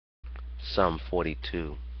Psalm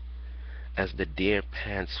 42. As the deer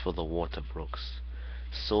pants for the water brooks,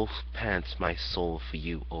 so pants my soul for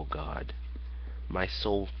you, O God. My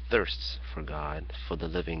soul thirsts for God, for the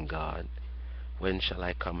living God. When shall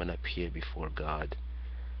I come and appear before God?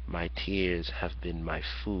 My tears have been my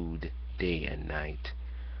food day and night,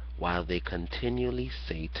 while they continually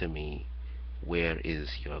say to me, where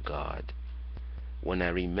is your God? When I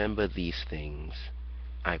remember these things,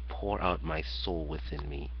 I pour out my soul within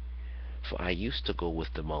me. For I used to go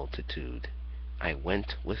with the multitude. I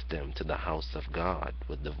went with them to the house of God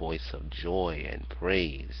with the voice of joy and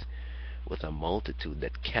praise, with a multitude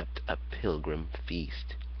that kept a pilgrim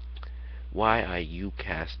feast. Why are you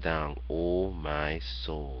cast down, O my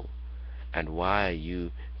soul? And why are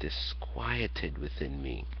you disquieted within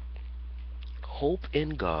me? Hope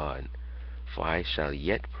in God, for I shall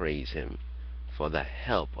yet praise him for the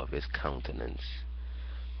help of his countenance.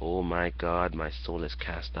 O my God, my soul is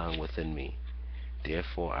cast down within me.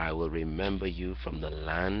 Therefore I will remember you from the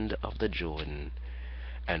land of the Jordan,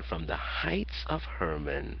 and from the heights of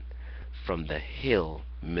Hermon, from the hill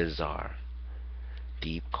Mizar.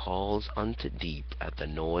 Deep calls unto deep at the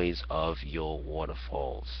noise of your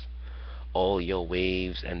waterfalls. All your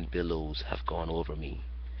waves and billows have gone over me.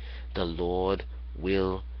 The Lord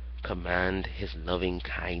will command his loving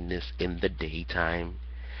kindness in the daytime,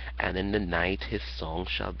 and in the night his song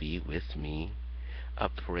shall be with me, a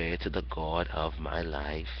prayer to the God of my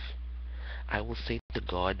life. I will say to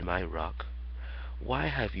God my rock, why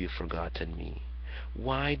have you forgotten me?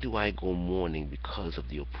 Why do I go mourning because of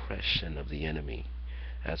the oppression of the enemy?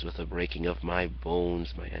 As with the breaking of my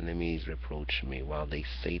bones, my enemies reproach me, while they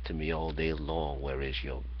say to me all day long, where is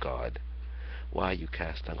your God? Why are you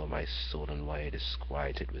cast down, O my soul, and why are you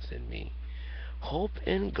disquieted within me? Hope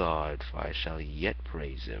in God, for I shall yet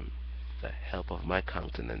praise him, the help of my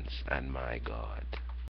countenance and my God.